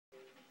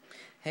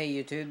Hey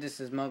YouTube, this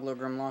is Muggler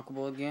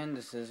Grimlockable again.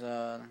 This is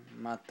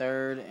my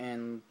third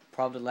and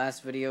probably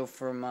last video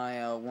for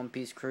my One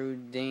Piece crew,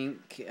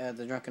 Dink,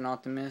 the Drunken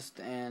Optimist,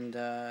 and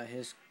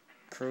his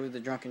crew, the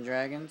Drunken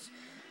Dragons.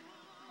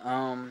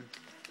 If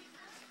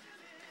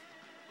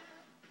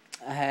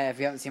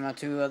you haven't seen my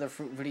two other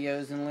fruit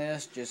videos in the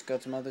list, just go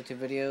to my other two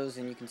videos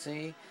and you can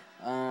see.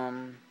 I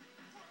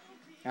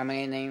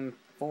may name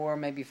 4,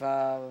 maybe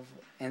 5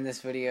 in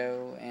this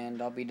video,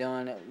 and I'll be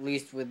done at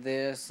least with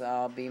this.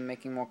 I'll be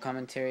making more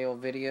commentarial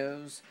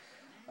videos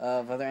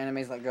of other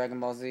animes like Dragon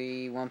Ball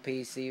Z, One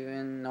Piece,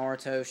 even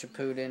Naruto,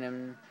 Shippuden,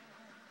 and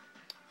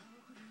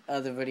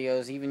other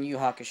videos, even Yu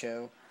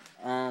Hakusho.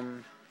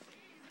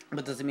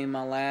 But this will be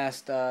my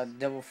last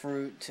Devil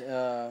Fruit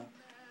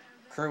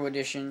Crew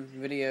Edition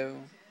video.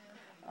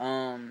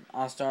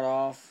 I'll start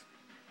off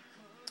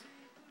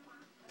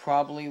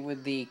probably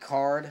with the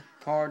card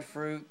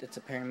fruit. It's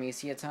a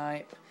paramecia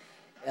type.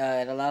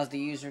 It allows the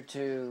user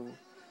to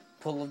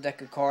pull a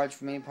deck of cards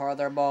from any part of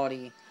their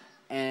body,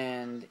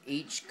 and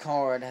each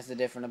card has a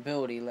different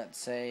ability. Let's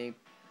say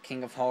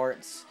King of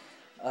Hearts.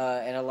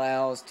 It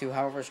allows to,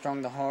 however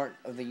strong the heart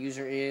of the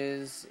user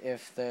is,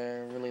 if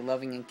they're really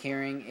loving and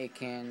caring, it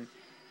can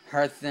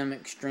hurt them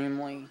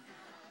extremely.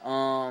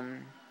 The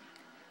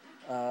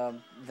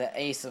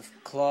Ace of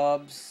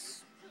Clubs,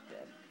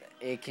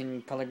 it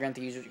can probably grant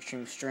the user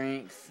extreme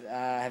strength.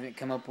 I haven't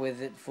come up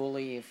with it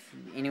fully. If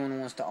anyone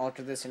wants to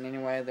alter this in any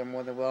way, they're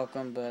more than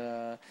welcome,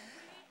 but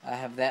I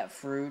have that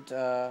fruit.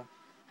 I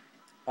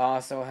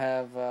also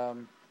have a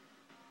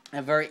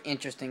very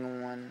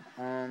interesting one.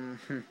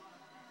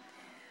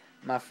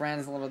 My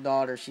friend's little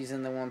daughter, she's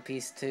in the One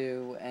Piece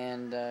too,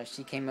 and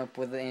she came up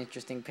with an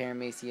interesting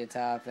paramecia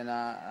type, and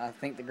I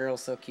think the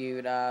girl's so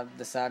cute, I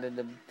decided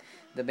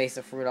to base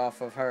a fruit off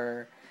of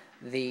her.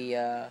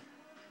 The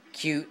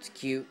cute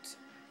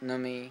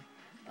Numi.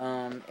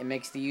 It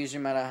makes the user,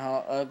 no matter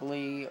how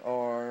ugly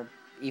or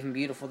even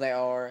beautiful they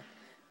are,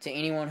 to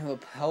anyone who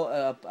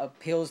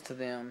appeals to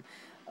them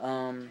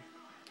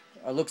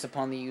or looks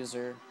upon the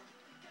user,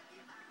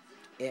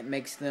 it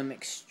makes them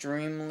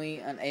extremely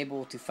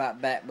unable to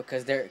fight back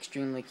because they're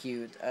extremely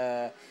cute.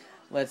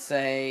 Let's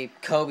say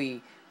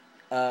Kobe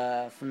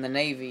from the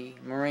Navy,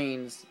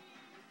 Marines,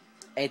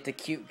 ate the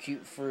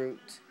cute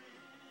fruit.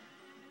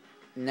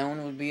 No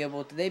one would be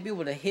able to, they'd be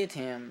able to hit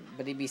him,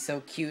 but he'd be so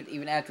cute,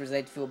 even afterwards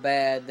they'd feel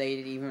bad.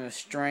 They'd even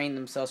restrain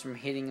themselves from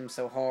hitting him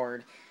so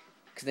hard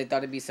because they thought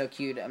it'd be so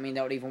cute. I mean,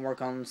 that would even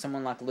work on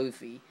someone like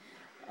Luffy.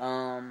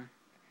 Now,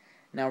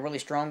 really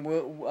strong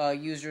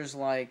users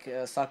like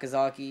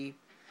Sakazaki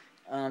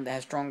that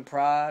has strong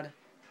pride,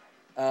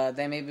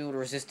 they may be able to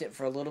resist it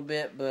for a little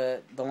bit,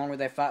 but the longer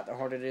they fight, the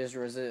harder it is to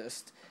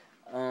resist.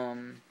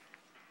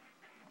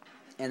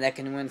 And that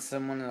can win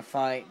someone in a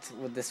fight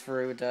with this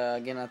fruit.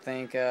 Again, I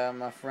thank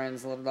my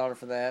friend's little daughter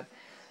for that.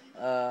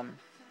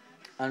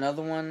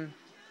 Another one,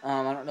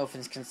 I don't know if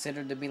it's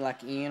considered to be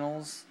like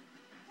Eonals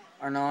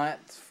or not,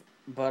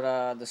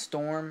 but the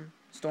storm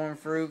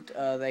fruit,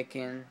 they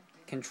can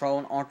control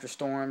and alter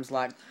storms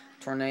like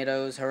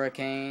tornadoes,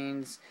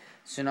 hurricanes,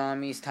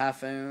 tsunamis,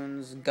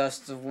 typhoons,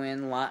 gusts of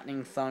wind,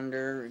 lightning,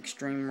 thunder,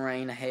 extreme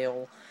rain,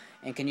 hail,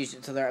 and can use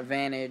it to their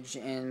advantage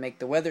and make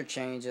the weather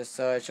change as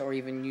such, or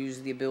even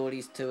use the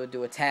abilities to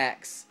do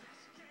attacks.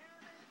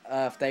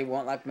 If they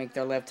want, like, make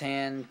their left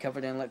hand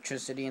covered in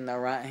electricity and their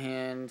right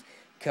hand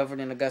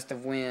covered in a gust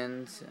of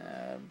wind,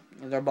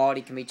 their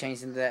body can be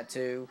changed into that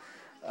too.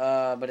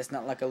 But it's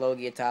not like a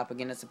Logia type.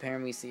 Again, it's a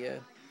paramecia.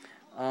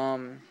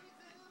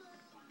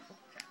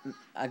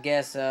 I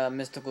guess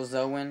Mystical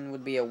Zoan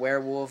would be a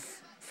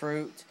werewolf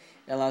fruit.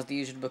 It allows the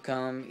user to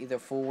become either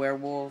full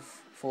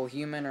werewolf, full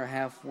human, or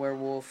half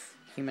werewolf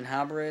human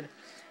hybrid.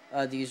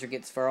 The user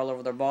gets fur all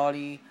over their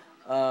body,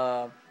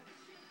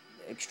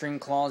 extreme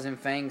claws and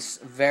fangs,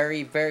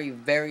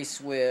 very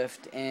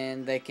swift,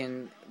 and they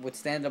can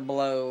withstand a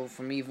blow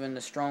from even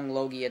a strong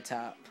Logia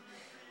type.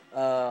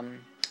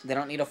 They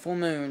don't need a full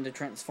moon to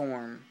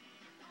transform,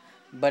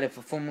 but if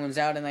a full moon's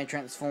out and they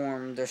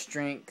transform, their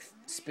strength,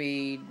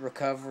 speed,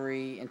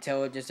 recovery,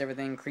 intelligence,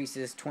 everything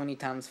increases 20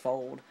 times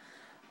fold.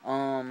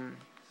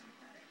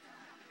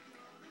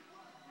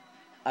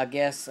 I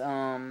guess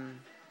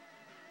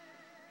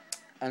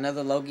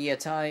another Logia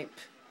type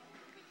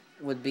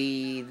would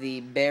be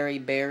the berry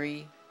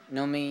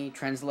Nomi,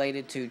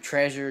 translated to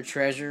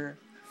treasure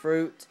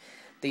fruit.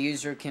 The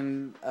user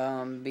can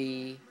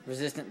be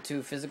resistant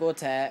to physical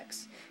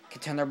attacks,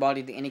 can turn their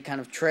body to any kind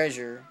of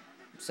treasure,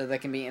 so they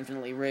can be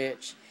infinitely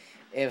rich.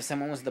 If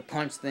someone was to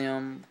punch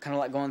them, kind of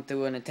like going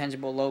through an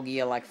intangible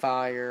Logia like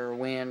fire, or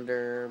wind,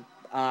 or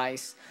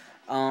ice,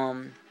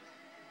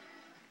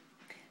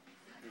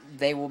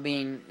 they will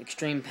be in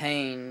extreme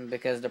pain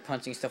because they're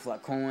punching stuff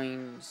like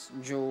coins,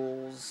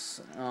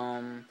 jewels,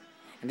 and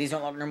these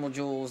aren't like normal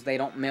jewels. They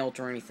don't melt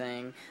or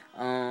anything.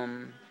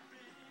 And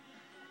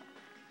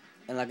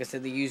like I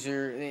said, the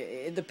user,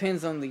 it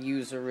depends on the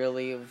user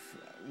really of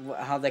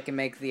how they can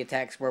make the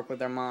attacks work with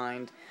their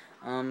mind.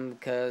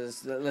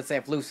 Because let's say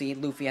if Luffy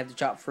had the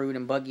chopped fruit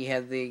and Buggy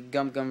had the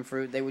gum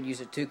fruit, they would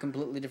use it two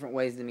completely different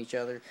ways than each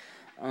other.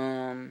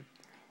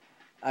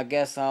 I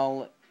guess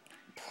I'll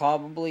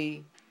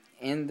probably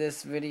end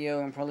this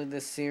video and probably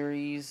this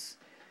series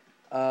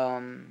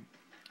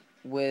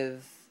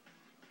with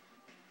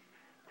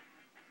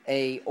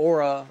a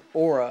aura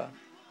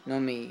no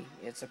me.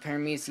 It's a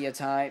paramecia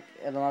type.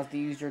 It allows the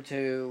user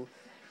to,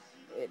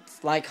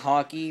 it's like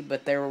hockey,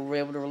 but they were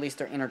able to release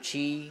their inner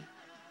chi,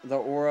 their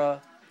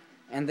aura.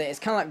 And it's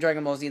kind of like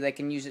Dragon Ball Z. They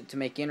can use it to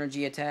make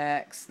energy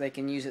attacks. They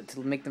can use it to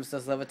make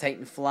themselves levitate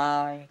and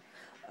fly,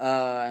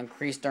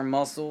 increase their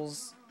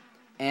muscles,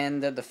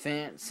 and their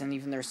defense, and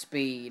even their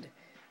speed,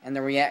 and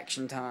their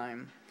reaction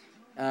time.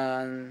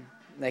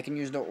 They can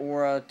use their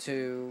aura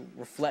to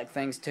reflect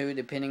things too,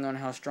 depending on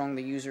how strong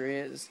the user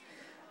is.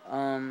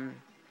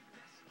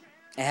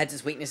 It has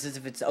its weaknesses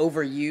if it's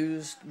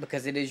overused,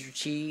 because it is your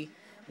chi,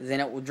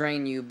 then it will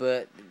drain you,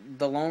 but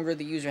the longer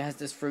the user has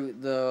this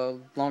fruit, the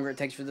longer it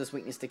takes for this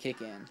weakness to kick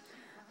in.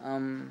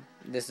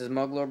 This is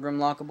Muglord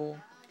Grimlockable.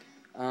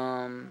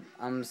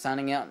 I'm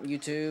signing out on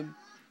YouTube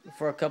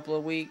for a couple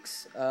of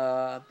weeks.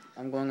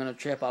 I'm going on a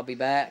trip. I'll be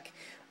back.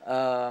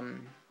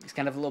 It's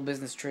kind of a little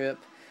business trip.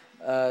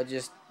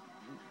 Just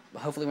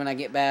hopefully when I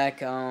get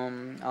back,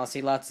 I'll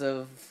see lots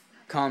of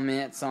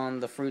comments on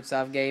the fruits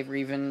I've gave, or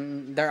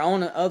even their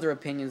own other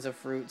opinions of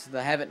fruits that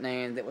I haven't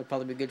named that would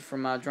probably be good for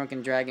my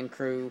Drunken Dragon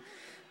crew.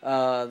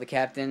 The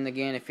captain,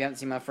 again, if you haven't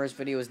seen my first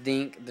video, is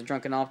Dink, the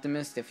Drunken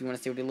Optimist. If you want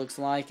to see what he looks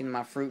like in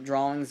my fruit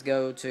drawings,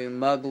 go to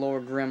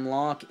Muglord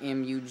Grimlock,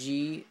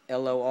 Muglor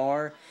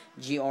Grimlock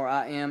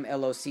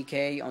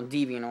on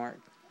DeviantArt.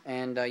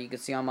 And you can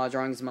see all my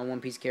drawings of my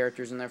One Piece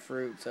characters and their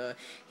fruits.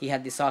 He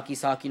had the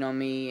Saki no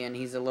Mi, and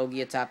he's a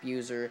Logia type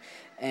user.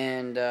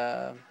 And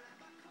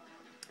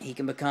he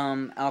can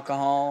become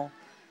alcohol,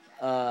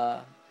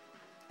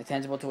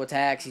 intangible to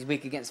attacks. He's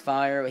weak against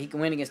fire. He can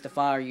win against a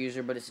fire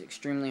user, but it's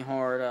extremely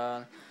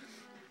hard.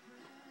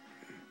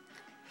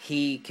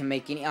 He can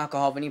make any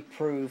alcohol of any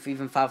proof,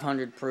 even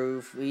 500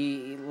 proof.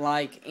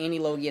 Like any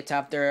Logia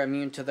type, they're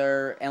immune to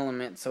their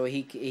element, so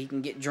he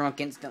can get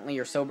drunk instantly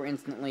or sober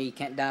instantly. He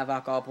can't die of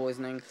alcohol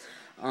poisoning.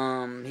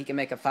 He can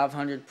make a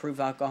 500 proof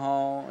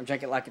alcohol and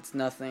drink it like it's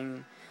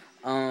nothing.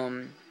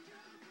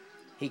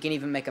 He can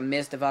even make a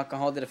mist of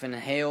alcohol that if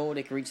inhaled,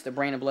 it can reach the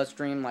brain and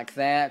bloodstream like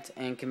that,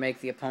 and can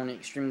make the opponent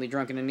extremely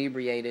drunk and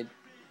inebriated.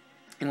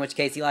 In which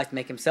case, he likes to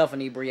make himself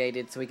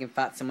inebriated so he can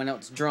fight someone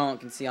else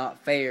drunk and see how it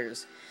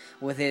fares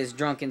with his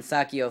drunken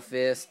Sakyo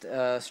fist,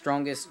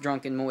 strongest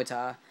drunken Muay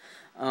Thai.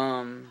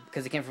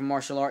 Because he came from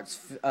martial arts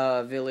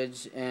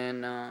village,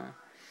 and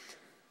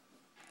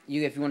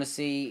if you want to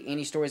see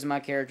any stories of my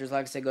characters,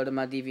 like I said, go to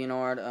my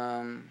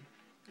DeviantArt.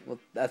 Well,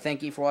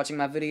 thank you for watching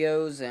my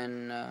videos,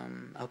 and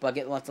I hope I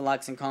get lots of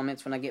likes and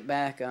comments when I get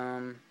back.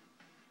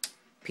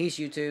 Peace,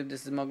 YouTube.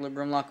 This is Muglord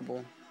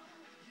Grimlockable.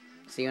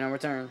 See you when I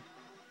return.